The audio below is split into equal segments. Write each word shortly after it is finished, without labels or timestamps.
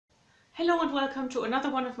Hello and welcome to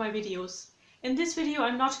another one of my videos. In this video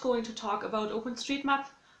I'm not going to talk about OpenStreetMap,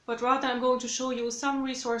 but rather I'm going to show you some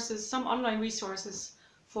resources, some online resources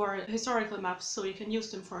for historical maps so you can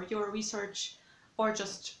use them for your research or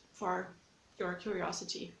just for your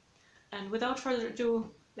curiosity. And without further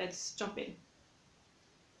ado, let's jump in.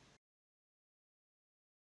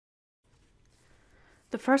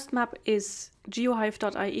 The first map is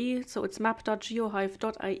geohive.ie, so it's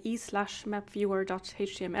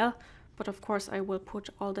map.geohive.ie/mapviewer.html, but of course I will put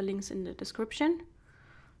all the links in the description,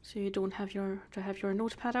 so you don't have your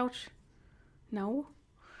notepad out now.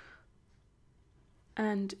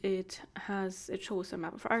 And it shows a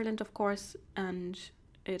map of Ireland, of course, and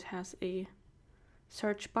it has a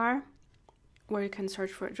search bar where you can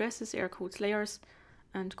search for addresses, air codes, layers,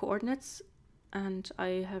 and coordinates. And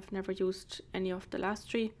I have never used any of the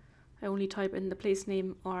last three. I only type in the place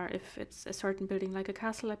name, or if it's a certain building like a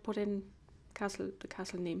castle, I put in the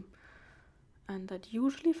castle name, and that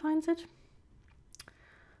usually finds it.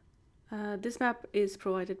 This map is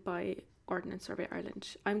provided by Ordnance Survey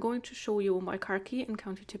Ireland. I'm going to show you Moycarkey in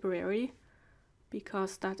County Tipperary,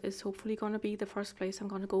 because that is hopefully going to be the first place I'm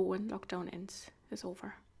going to go when lockdown is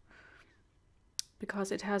over.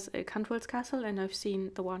 Because it has a Cantwell's Castle, and I've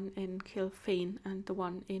seen the one in Kilfane and the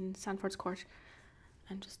one in Sandford's Court.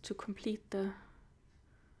 And just to complete the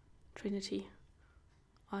Trinity,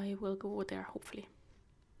 I will go there hopefully.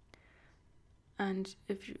 And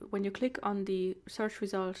when you click on the search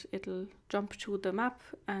result, it'll jump to the map,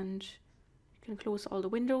 and you can close all the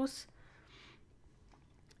windows.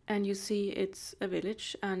 And you see it's a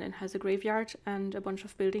village, and it has a graveyard and a bunch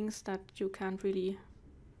of buildings that you can't really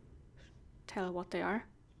tell what they are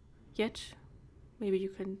yet. Maybe you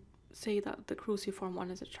can say that the cruciform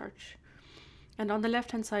one is a church. And on the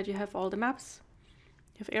left hand side you have all the maps.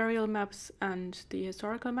 You have aerial maps and the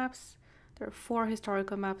historical maps. There are 4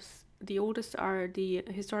 historical maps. The oldest are the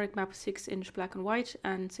historic map 6-inch black and white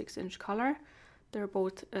and 6-inch color. They're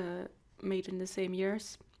both made in the same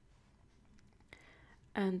years.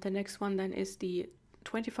 And the next one then is the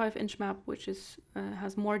 25-inch map, which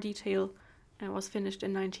has more detail and was finished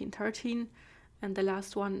in 1913. And the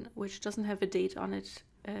last one, which doesn't have a date on it,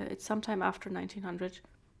 it's sometime after 1900.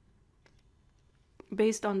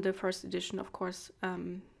 Based on the first edition, of course,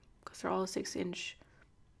 because they're all 6-inch.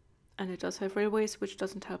 And it does have railways, which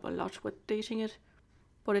doesn't help a lot with dating it.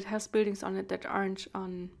 But it has buildings on it that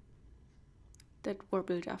were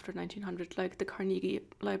built after 1900, like the Carnegie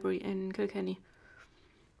Library in Kilkenny.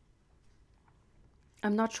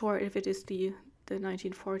 I'm not sure if it is the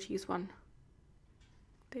 1940s one.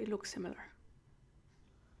 They look similar.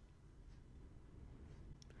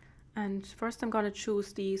 And first I'm going to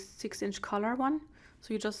choose the 6-inch color one.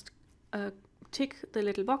 So you just tick the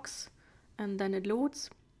little box and then it loads.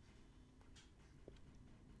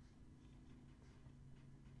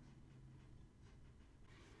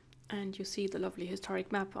 And you see the lovely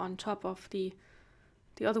historic map on top of the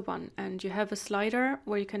other one. And you have a slider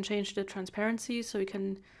where you can change the transparency, so you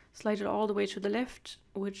can slide it all the way to the left,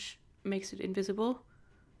 which makes it invisible,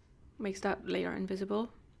 makes that layer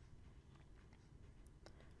invisible.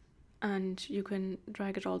 And you can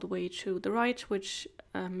drag it all the way to the right, which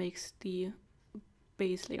makes the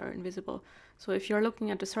base layer invisible. So if you're looking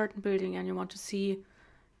at a certain building and you want to see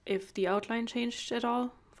if the outline changed at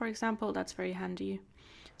all, for example, that's very handy.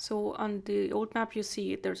 So on the old map you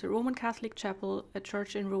see there's a Roman Catholic chapel, a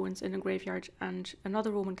church in ruins in a graveyard, and another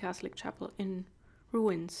Roman Catholic chapel in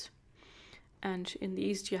ruins. And in the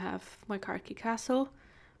east you have Moycarkey Castle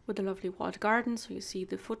with a lovely walled garden, so you see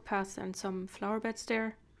the footpaths and some flower beds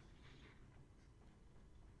there.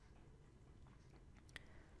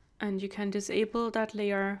 And you can disable that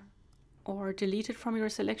layer or delete it from your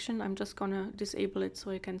selection. I'm just gonna disable it so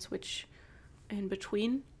I can switch in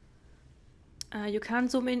between. You can't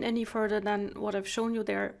zoom in any further than what I've shown you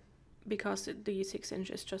there, because the 6-inch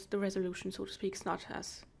is just the resolution, so to speak, is not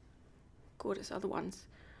as good as other ones.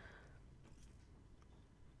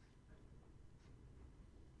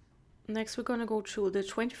 Next we're gonna go to the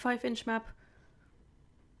 25-inch map,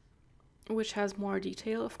 which has more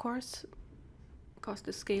detail, of course, because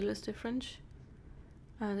the scale is different.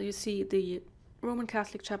 You see the Roman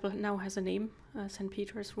Catholic chapel now has a name, St.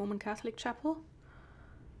 Peter's Roman Catholic Chapel.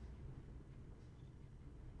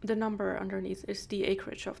 The number underneath is the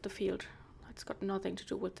acreage of the field. It's got nothing to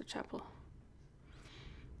do with the chapel.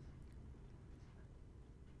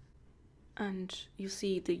 And you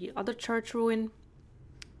see the other church ruin,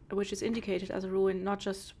 which is indicated as a ruin not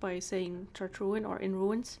just by saying church ruin or in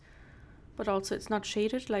ruins, but also it's not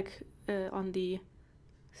shaded like on the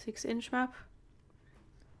 6-inch map,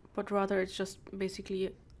 but rather it's just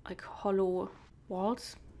basically like hollow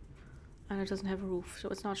walls and it doesn't have a roof, so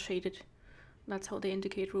it's not shaded. That's how they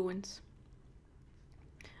indicate ruins.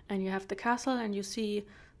 And you have the castle, and you see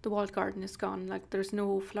the walled garden is gone. Like, there's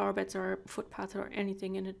no flower beds or footpath or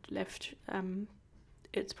anything in it left.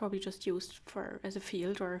 It's probably just used as a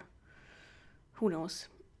field, or who knows.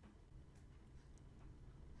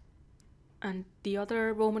 And the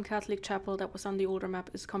other Roman Catholic chapel that was on the older map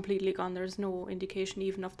is completely gone. There's no indication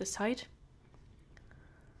even of the site.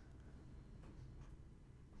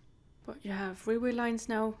 But you have railway lines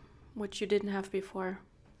now, which you didn't have before.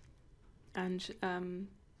 And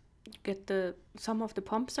you get some of the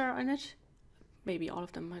pumps are in it. Maybe all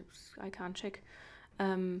of them, I can't check.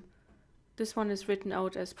 This one is written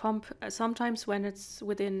out as pump. Sometimes when it's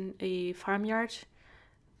within a farmyard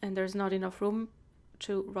and there's not enough room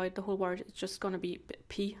to write the whole word, it's just going to be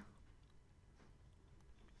P.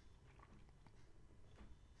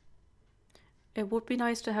 It would be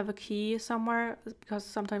nice to have a key somewhere, because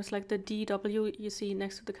sometimes like the DW you see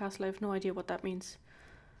next to the castle, I have no idea what that means.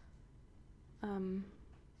 You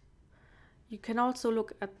can also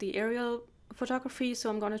look at the aerial photography, so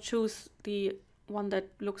I'm going to choose the one that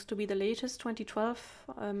looks to be the latest, 2012.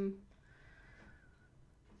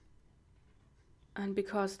 And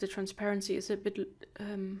because the transparency is a bit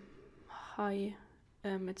high,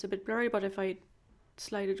 it's a bit blurry, but if I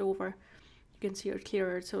slide it over, you can see it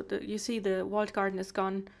clearer. So you see the walled garden is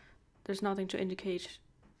gone. There's nothing to indicate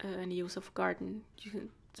any use of garden.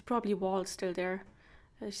 There's probably walls still there.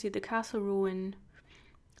 You see the castle ruin.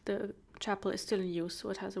 The chapel is still in use, so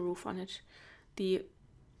it has a roof on it. The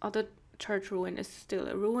other church ruin is still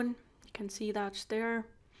a ruin. You can see that there.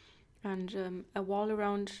 And a wall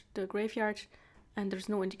around the graveyard. And there's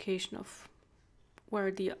no indication of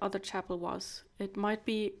where the other chapel was. It might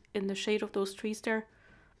be in the shade of those trees there,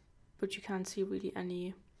 but you can't see really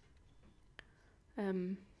any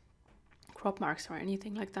crop marks or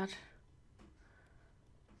anything like that.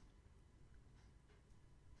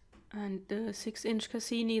 And the 6-inch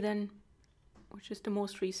Cassini then, which is the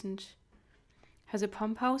most recent, has a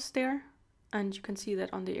pump house there, and you can see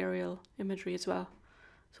that on the aerial imagery as well.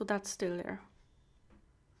 So that's still there.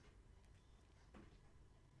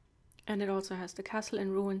 And it also has the castle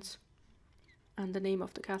in ruins and the name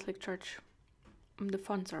of the Catholic Church. The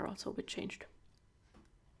fonts are also a bit changed.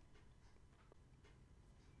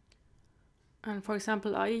 And for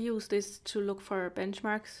example, I use this to look for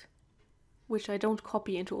benchmarks, which I don't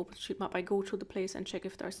copy into OpenStreetMap. I go to the place and check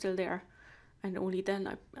if they're still there, and only then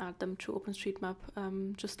I add them to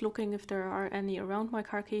OpenStreetMap. Just looking if there are any around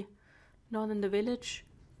Maikarki. None in the village.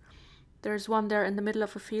 There's one there in the middle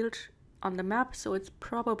of a field on the map, so it's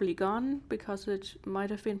probably gone, because it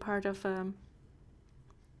might have been part of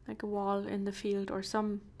like a wall in the field or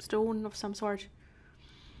some stone of some sort.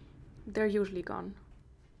 They're usually gone.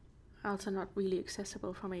 Also not really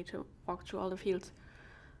accessible for me to walk through all the fields.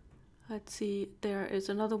 Let's see, there is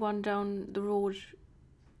another one down the road,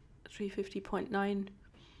 350.9.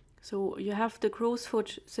 So you have the crow's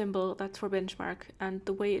foot symbol, that's for benchmark, and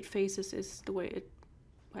the way it faces is the way it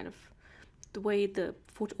kind of, the way the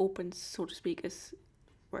foot opens, so to speak, is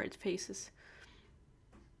where it faces.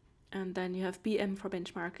 And then you have BM for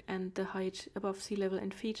benchmark and the height above sea level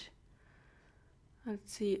in feet.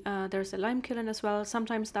 Let's see, there's a lime kiln as well.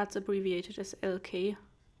 Sometimes that's abbreviated as LK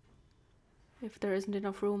if there isn't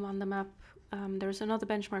enough room on the map. There's another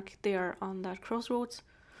benchmark there on that crossroads.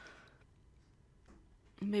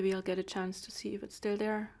 Maybe I'll get a chance to see if it's still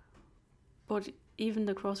there. But even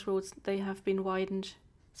the crossroads, they have been widened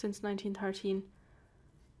since 1913.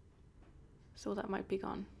 So that might be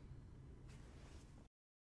gone.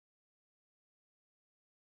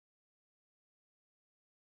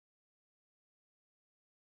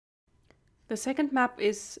 The second map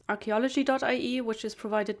is archaeology.ie, which is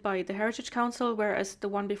provided by the Heritage Council, whereas the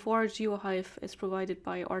one before, GeoHive, is provided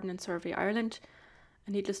by Ordnance Survey Ireland.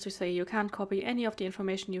 And needless to say, you can't copy any of the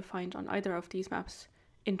information you find on either of these maps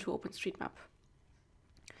into OpenStreetMap.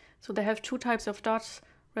 So they have two types of dots,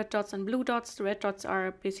 red dots and blue dots. The red dots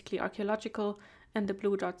are basically archaeological, and the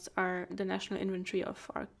blue dots are the National Inventory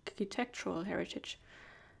of Architectural Heritage,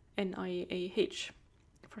 NIAH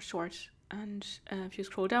for short. And if you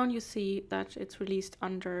scroll down, you see that it's released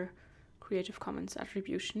under Creative Commons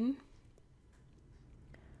Attribution.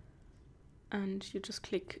 And you just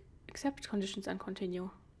click Accept Conditions and Continue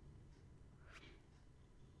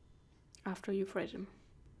after you've read them.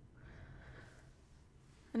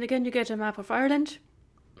 And again, you get a map of Ireland.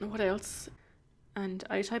 What else? And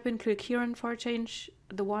I type in Kilkieran for a change.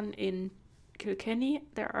 The one in Kilkenny.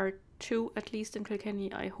 There are two at least in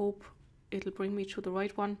Kilkenny. I hope it'll bring me to the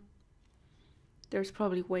right one. There's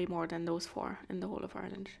probably way more than those four in the whole of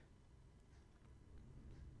Ireland.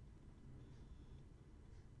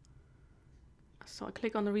 So I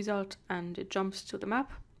click on the result and it jumps to the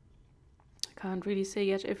map. I can't really say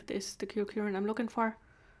yet if this is the Kilkieran I'm looking for.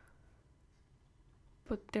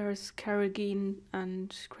 But there's Carrigean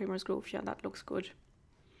and Kramer's Grove. Yeah, that looks good.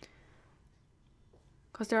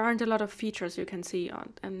 Because there aren't a lot of features you can see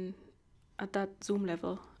at that zoom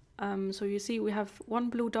level. So you see we have one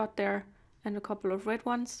blue dot there and a couple of red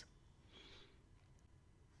ones.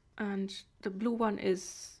 And the blue one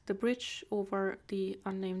is the bridge over the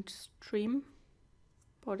unnamed stream,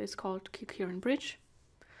 but it's called Kilkieran Bridge.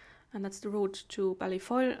 And that's the road to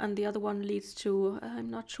Ballyfoyle, and the other one leads to,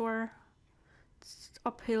 I'm not sure, it's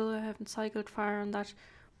uphill, I haven't cycled far on that,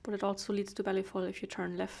 but it also leads to Ballyfoyle if you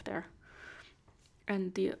turn left there.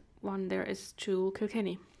 And the one there is to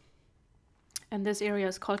Kilkenny. And this area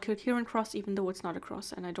is called Kilkieran Cross, even though it's not a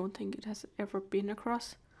cross, and I don't think it has ever been a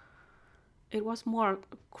cross. It was more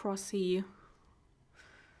crossy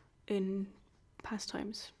in past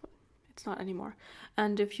times, but it's not anymore.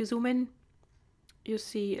 And if you zoom in, you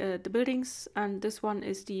see the buildings, and this one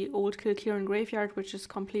is the old Kilkieran graveyard, which is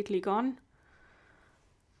completely gone.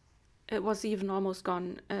 It was even almost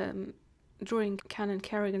gone during Canon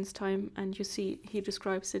Kerrigan's time, and you see he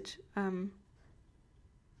describes it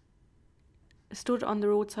stood on the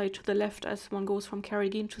roadside to the left as one goes from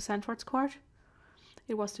Carrigean to Sandford's Court.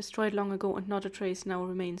 It was destroyed long ago and not a trace now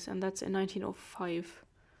remains, and that's in 1905.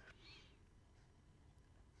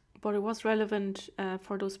 But it was relevant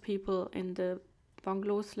for those people in the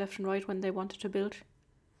bungalows left and right when they wanted to build.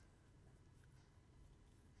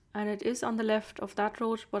 And it is on the left of that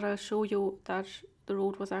road, but I'll show you that the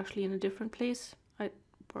road was actually in a different place.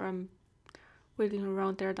 Where I'm wiggling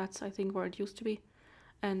around there, that's I think where it used to be.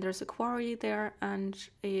 And there's a quarry there and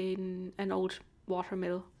an old water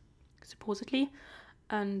mill, supposedly.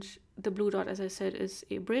 And the blue dot, as I said, is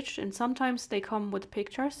a bridge, and sometimes they come with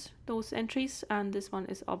pictures, those entries, and this one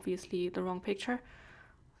is obviously the wrong picture.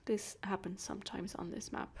 This happens sometimes on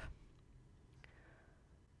this map.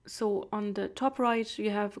 So on the top right you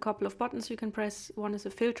have a couple of buttons you can press. One is a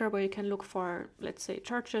filter where you can look for, let's say,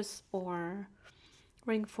 churches or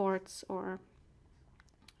ring forts or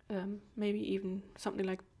maybe even something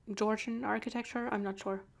like Georgian architecture. I'm not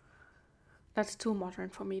sure. That's too modern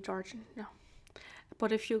for me, Georgian, no.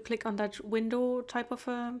 But if you click on that window type of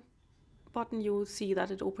a button, you see that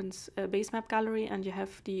it opens a base map gallery, and you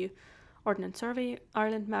have the Ordnance Survey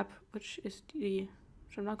Ireland map, which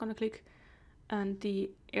I'm not going to click, and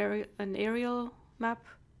an aerial map,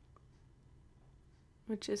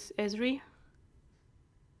 which is Esri.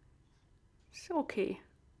 It's okay.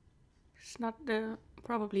 It's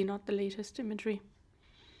probably not the latest imagery.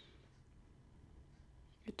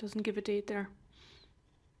 It doesn't give a date there.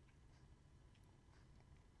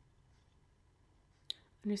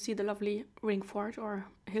 And you see the lovely ring fort or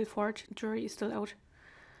hill fort. Jury is still out.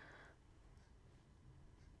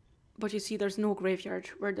 But you see there's no graveyard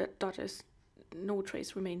where the dot is. No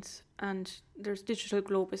trace remains. And there's Digital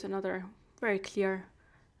Globe is another very clear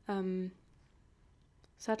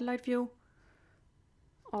satellite view.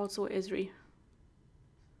 Also Esri.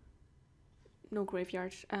 No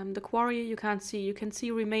graveyard. The quarry you can't see. You can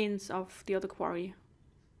see remains of the other quarry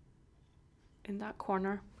in that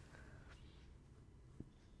corner.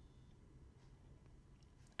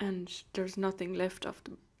 And there's nothing left of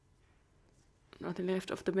the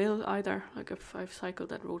mill either. Like if I've cycled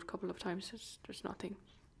that road a couple of times, there's nothing.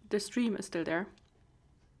 The stream is still there.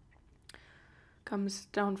 Comes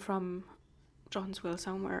down from Johnswell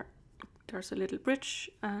somewhere. There's a little bridge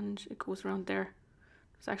and it goes around there.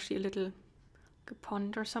 There's actually a little like a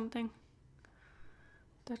pond or something.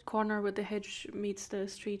 That corner where the hedge meets the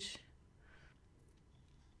street.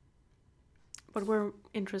 But we're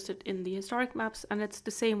interested in the historic maps, and it's the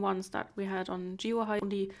same ones that we had on GeoHive,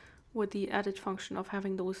 only with the added function of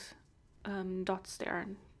having those dots there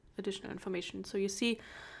and additional information. So you see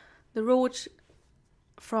the road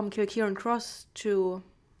from Kilkieran Cross to,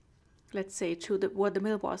 let's say, to where the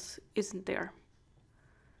mill was, isn't there.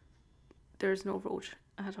 There's no road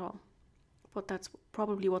at all. But that's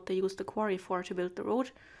probably what they used the quarry for, to build the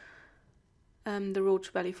road. The road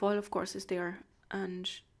to Ballyfoyle, of course, is there, and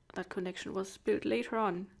that connection was built later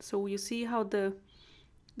on. So you see how the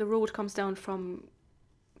road comes down from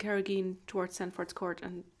Carrigean towards Sandford's Court,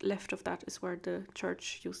 and left of that is where the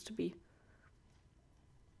church used to be.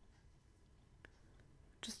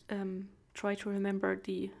 Just try to remember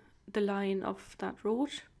the line of that road.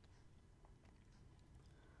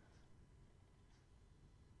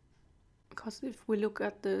 Because if we look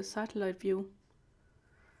at the satellite view,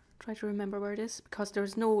 try to remember where it is, because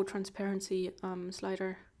there's no transparency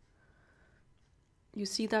slider. You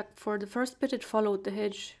see that for the first bit it followed the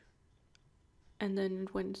hedge and then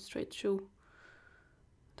it went straight through.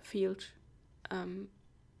 the field,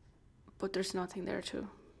 but there's nothing there to.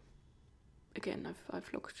 Again,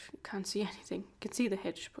 I've looked, can't see anything. Can see the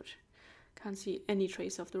hedge, but can't see any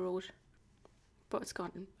trace of the road. But it's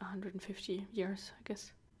gone 150 years, I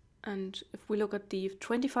guess. And if we look at the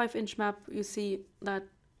 25-inch map, you see that,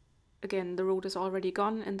 again, the road is already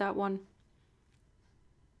gone in that one.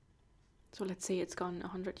 So let's say it's gone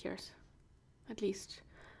 100 years, at least.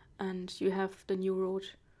 And you have the new road.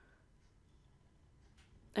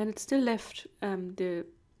 And it's still left, the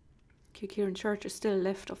Kilkieran Church is still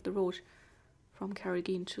left of the road from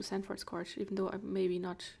Carrigean to Sandfords Court, even though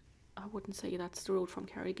I wouldn't say that's the road from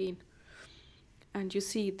Carrigean. And you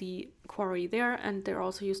see the quarry there, and there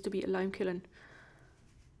also used to be a lime kiln.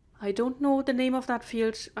 I don't know the name of that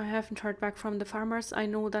field. I haven't heard back from the farmers. I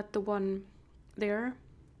know that the one there,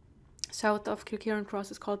 south of Kilkieran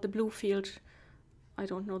Cross, is called the Blue Field. I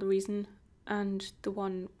don't know the reason. And the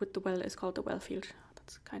one with the well is called the Well Field.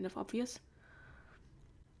 That's kind of obvious.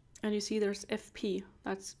 And you see there's FP,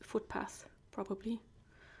 that's footpath, probably,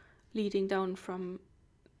 leading down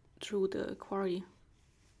through the quarry.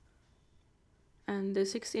 And the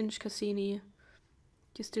 6-inch Cassini,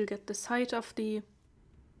 you still get the site of the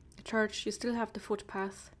church, you still have the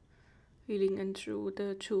footpath leading in through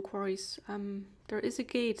the two quarries. There is a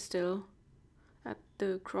gate still at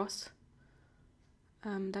the cross.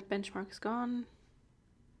 That benchmark is gone.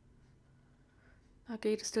 That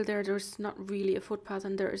gate is still there. There's not really a footpath,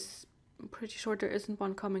 and I'm pretty sure there isn't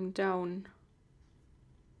one coming down.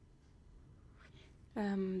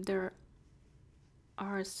 There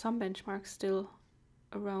are some benchmarks still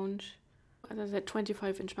around. As I said,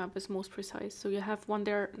 25-inch map is most precise. So you have one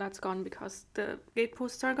there that's gone because the gate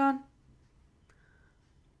posts are gone.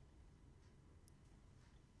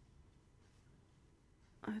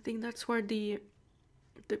 I think that's where the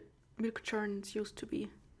milk churns used to be.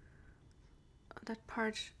 That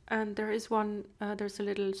part. And there is one, there's a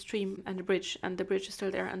little stream and a bridge, and the bridge is still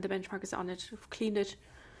there, and the benchmark is on it. We've cleaned it,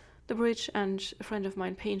 the bridge, and a friend of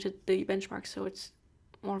mine painted the benchmark so it's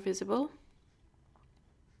more visible.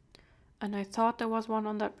 And I thought there was one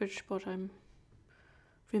on that bridge, but I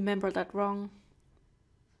remember that wrong.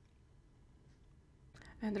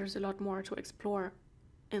 And there's a lot more to explore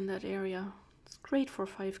in that area. It's great for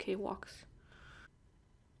 5K walks.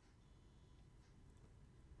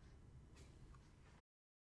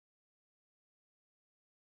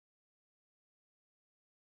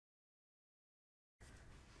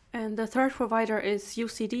 And the third provider is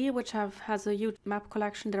UCD, which has a huge map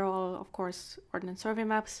collection. They're all, of course, Ordnance Survey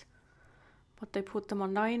maps, but they put them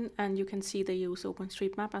online, and you can see they use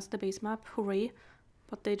OpenStreetMap as the base map. Hooray!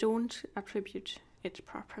 But they don't attribute it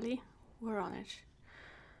properly. We're on it.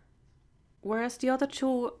 Whereas the other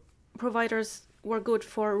two providers were good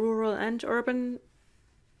for rural and urban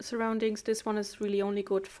surroundings, this one is really only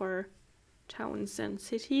good for towns and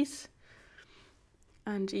cities.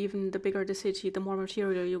 And even the bigger the city, the more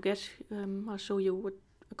material you get. I'll show you with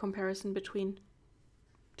a comparison between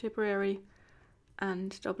Tipperary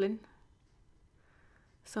and Dublin.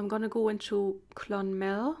 So I'm going to go into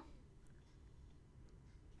Clonmel,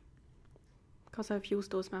 because I've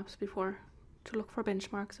used those maps before to look for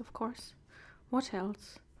benchmarks, of course. What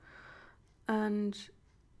else? And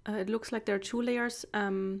it looks like there are 2 layers.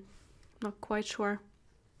 Not quite sure.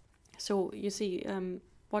 So you see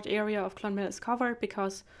what area of Clonmel is covered,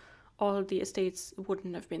 because all the estates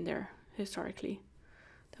wouldn't have been there historically.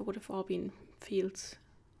 There would have all been fields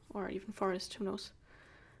or even forest, who knows.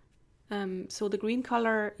 So the green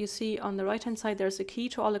color you see on the right hand side, there's a key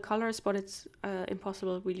to all the colors, but it's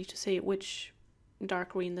impossible really to say which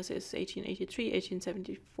dark green this is, 1883,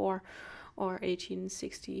 1874 or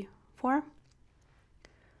 1864.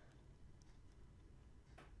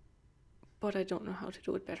 But I don't know how to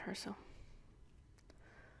do it better, so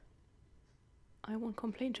I won't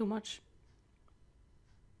complain too much.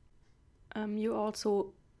 You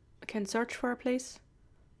also can search for a place,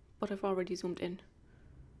 but I've already zoomed in.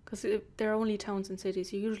 Because if they're only towns and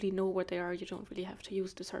cities, you usually know where they are, you don't really have to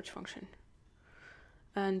use the search function.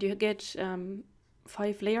 And you get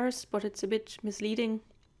 5 layers, but it's a bit misleading.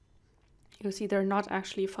 You'll see they're not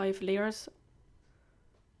actually 5 layers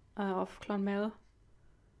of Clonmel.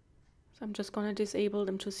 So I'm just going to disable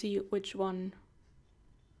them to see which one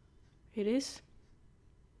it is.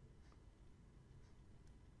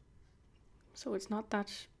 So it's not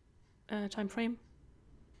that time frame.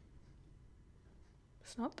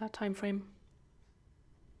 It's not that time frame.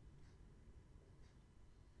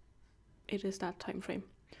 It is that time frame.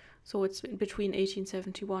 So it's between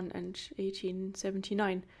 1871 and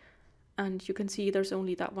 1879. And you can see there's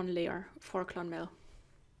only that one layer for Clonmel.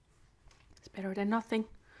 It's better than nothing.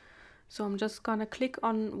 So I'm just gonna click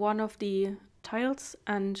on one of the tiles,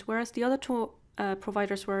 and whereas the other two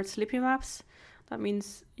providers were Slippy maps, that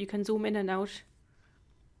means you can zoom in and out.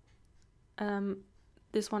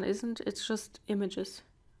 This one isn't, it's just images.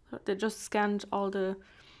 They just scanned all the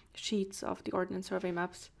sheets of the Ordnance Survey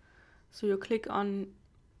maps. So you click on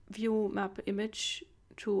View Map Image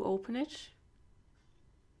to open it.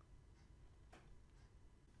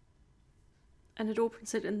 And it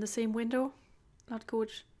opens it in the same window. Not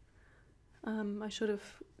good. I should have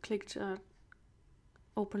clicked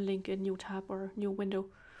open link in new tab or new window.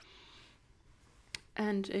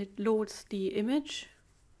 And it loads the image.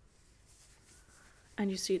 And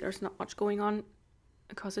you see there's not much going on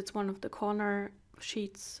because it's one of the corner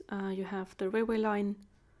sheets. You have the railway line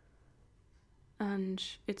and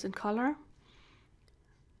it's in color.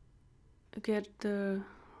 You get the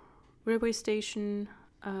railway station,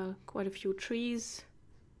 quite a few trees,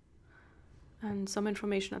 and some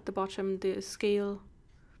information at the bottom, the scale.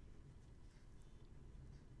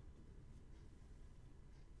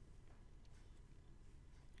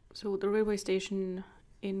 So the railway station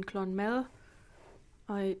in Clonmel,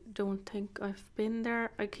 I don't think I've been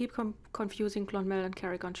there. I keep confusing Clonmel and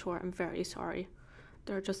Carrick-on-Shore. I'm very sorry.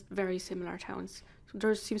 They're just very similar towns. So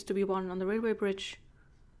there seems to be one on the railway bridge,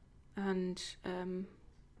 and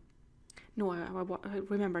no, I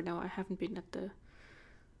remember now, I haven't been at the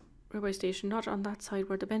railway station, not on that side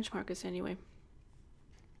where the benchmark is anyway.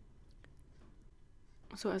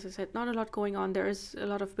 So as I said, not a lot going on. There is a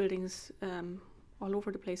lot of buildings all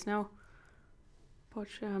over the place now, but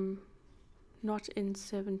not in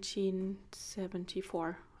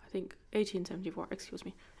 1774, I think 1874, excuse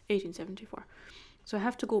me, 1874. So I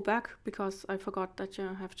have to go back because I forgot that you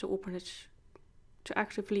have to open it, to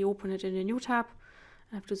actively open it in a new tab.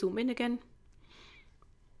 I have to zoom in again.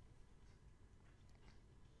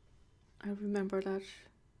 I'll remember that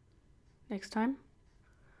next time.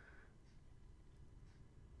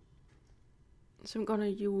 So I'm gonna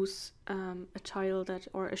use a tile that,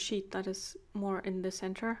 or a sheet that is more in the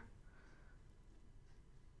center.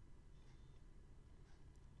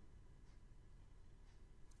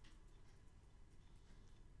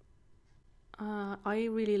 I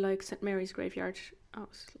really like St. Mary's Graveyard. That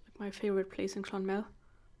was like my favorite place in Clonmel.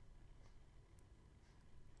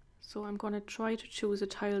 So I'm gonna try to choose a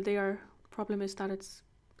tile there. Problem is that it's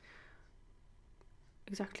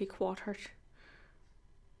exactly quartered.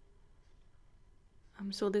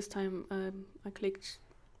 So this time I clicked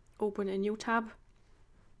open a new tab,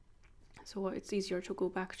 so it's easier to go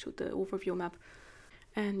back to the overview map.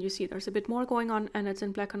 And you see there's a bit more going on, and it's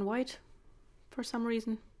in black and white for some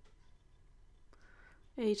reason.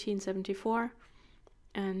 1874,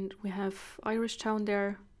 and we have Irish Town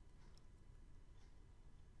there,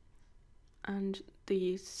 and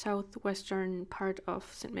the southwestern part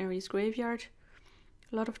of St. Mary's Graveyard.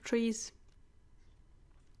 A lot of trees.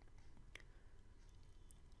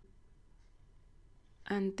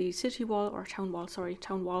 And the city wall, or town wall, sorry,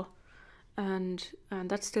 town wall, and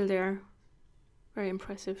that's still there. Very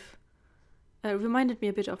impressive. Reminded me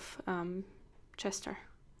a bit of Chester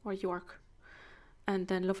or York. And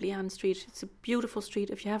then Lovely Ann Street. It's a beautiful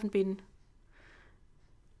street if you haven't been.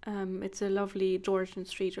 It's a lovely Georgian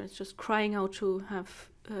street. It's just crying out to have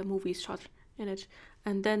movies shot in it.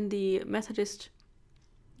 And then the Methodist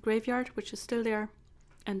graveyard, which is still there,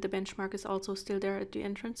 and the benchmark is also still there at the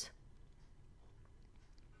entrance.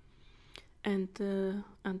 And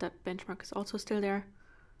that benchmark is also still there.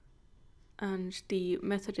 And the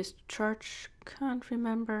Methodist church, can't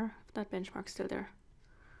remember if that benchmark's still there.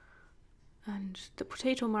 And the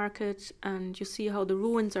potato market, and you see how the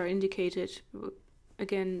ruins are indicated.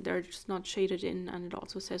 Again, they're just not shaded in, and it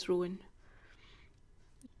also says ruin.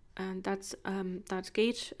 And that's that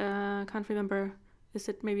gate, can't remember, is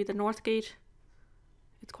it maybe the North Gate?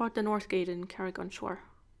 It's called the North Gate in Carrick-on-Shore.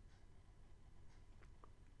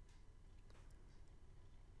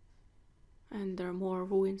 And there are more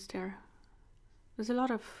ruins there. There's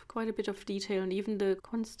quite a bit of detail, and even the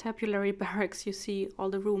constabulary barracks, you see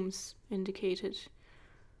all the rooms indicated.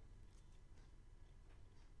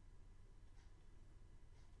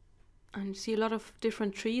 And you see a lot of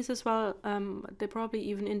different trees as well. They probably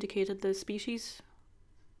even indicated the species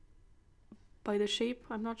by the shape,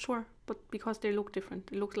 I'm not sure, but because they look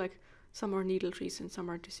different. It looked like some are needle trees and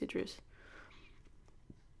some are deciduous.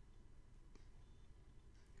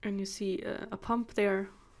 And you see a pump there,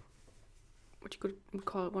 what you would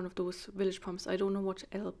call one of those village pumps. I don't know what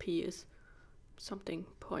LP is. Something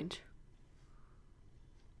point.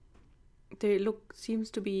 They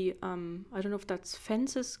seems to be, I don't know if that's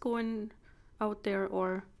fences going out there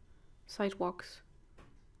or sidewalks.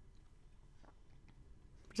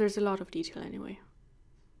 there's a lot of detail anyway.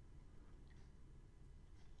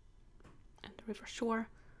 And the River Shore.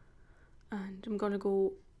 And I'm gonna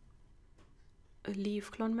go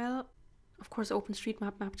leave Clonmel. Of course,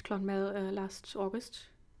 OpenStreetMap mapped Clonmel last August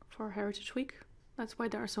for Heritage Week. That's why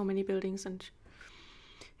there are so many buildings and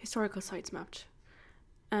historical sites mapped.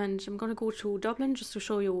 And I'm gonna go to Dublin just to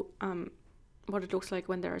show you what it looks like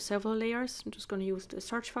when there are several layers. I'm just gonna use the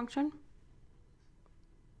search function,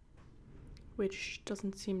 which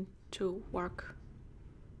doesn't seem to work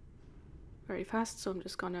very fast, so I'm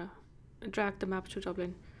just gonna drag the map to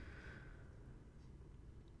Dublin.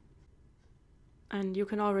 And you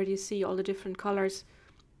can already see all the different colors.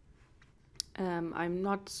 I'm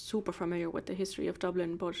not super familiar with the history of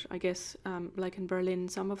Dublin, but I guess like in Berlin,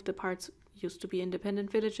 some of the parts used to be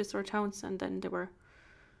independent villages or towns, and then they were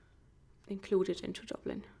included into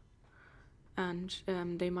Dublin. And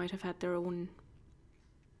they might have had their own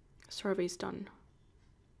surveys done,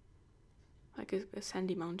 like a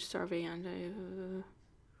Sandymount survey, and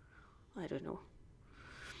I don't know.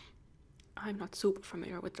 I'm not super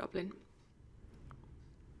familiar with Dublin.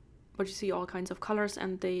 But you see all kinds of colors,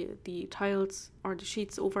 and the tiles or the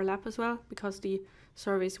sheets overlap as well, because the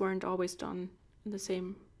surveys weren't always done in the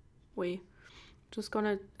same way. Just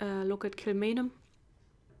gonna look at Kilmainham.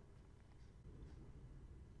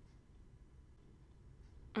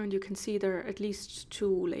 And you can see there are at least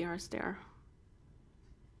 2 layers there.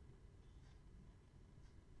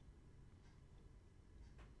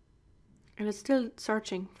 And it's still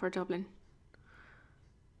searching for Dublin.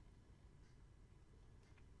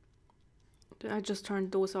 I just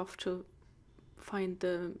turned those off to find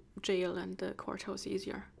the jail and the courthouse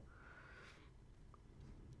easier.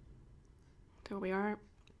 There we are.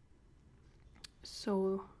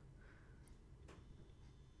 So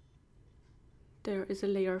there is a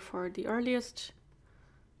layer for the earliest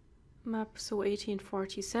map, so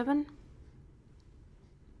 1847.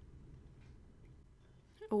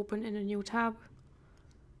 Open in a new tab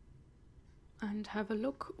and have a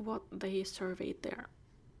look what they surveyed there.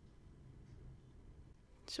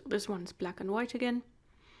 So this one's black and white again.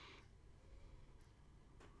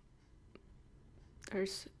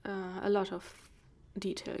 There's a lot of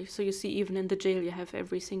detail. So you see even in the jail you have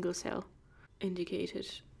every single cell indicated.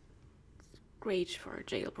 Great for a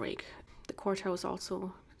jailbreak. The courthouse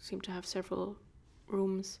also seemed to have several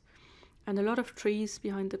rooms and a lot of trees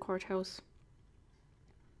behind the courthouse.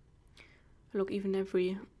 Look, even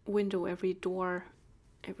every window, every door,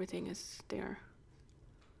 everything is there.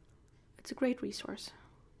 It's a great resource.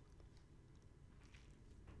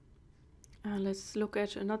 Let's look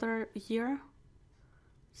at another year,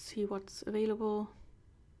 see what's available.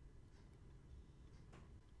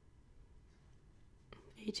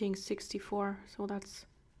 1864, so that's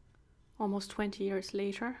almost 20 years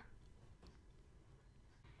later.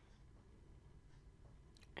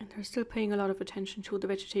 And they're still paying a lot of attention to the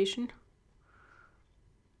vegetation.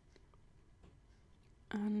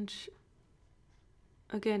 And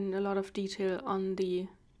again, a lot of detail on the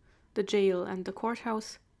jail and the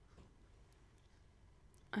courthouse.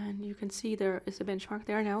 And you can see there is a benchmark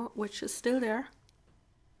there now, which is still there.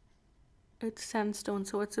 It's sandstone,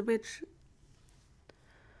 so it's a bit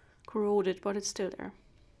corroded, but it's still there.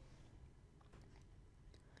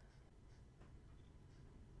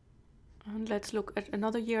 And let's look at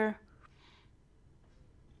another year.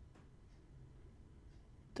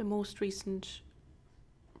 The most recent,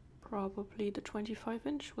 probably the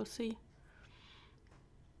 25-inch, we'll see.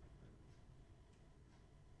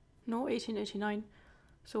 No, 1889.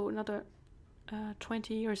 So another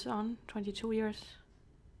 20 years on, 22 years.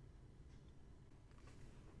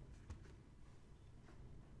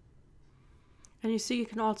 And you see you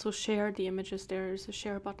can also share the images. There's a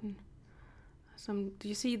share button. Do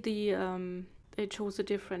you see the it shows a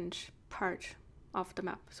different part of the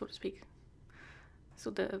map, so to speak.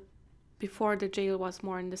 So before the jail was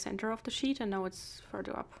more in the center of the sheet, and now it's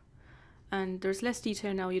further up. And there's less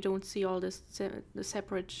detail now. You don't see all the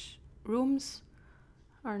separate rooms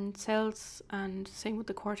and cells, and same with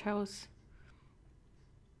the courthouse.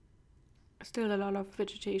 Still a lot of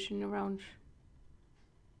vegetation around.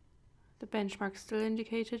 The benchmark still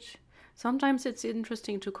indicated. Sometimes it's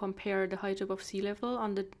interesting to compare the height above sea level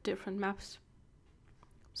on the different maps.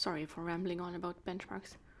 Sorry for rambling on about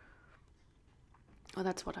benchmarks. Oh,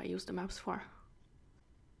 that's what I use the maps for.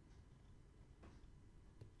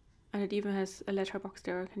 And it even has a letterbox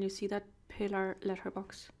there. Can you see that pillar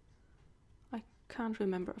letterbox? I can't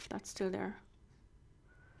remember if that's still there.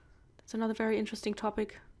 That's another very interesting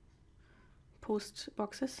topic. Post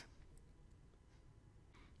boxes.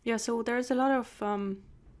 Yeah, so there's a lot of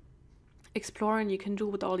exploring you can do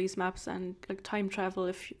with all these maps, and like time travel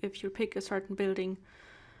if you pick a certain building.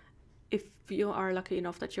 If you are lucky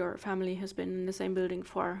enough that your family has been in the same building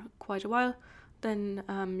for quite a while, then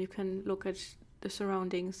you can look at the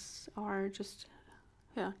surroundings, or just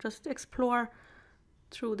explore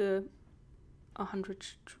through the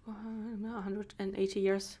 180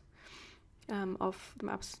 years of the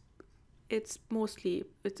maps. It's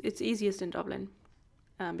easiest in Dublin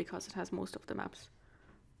because it has most of the maps.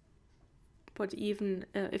 But even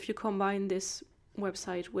if you combine this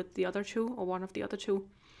website with the other two, or one of the other two,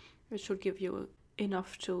 it should give you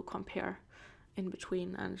enough to compare in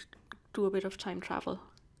between and do a bit of time travel.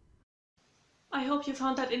 I hope you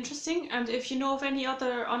found that interesting, and if you know of any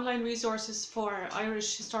other online resources for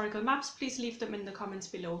Irish historical maps, please leave them in the comments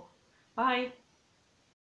below. Bye!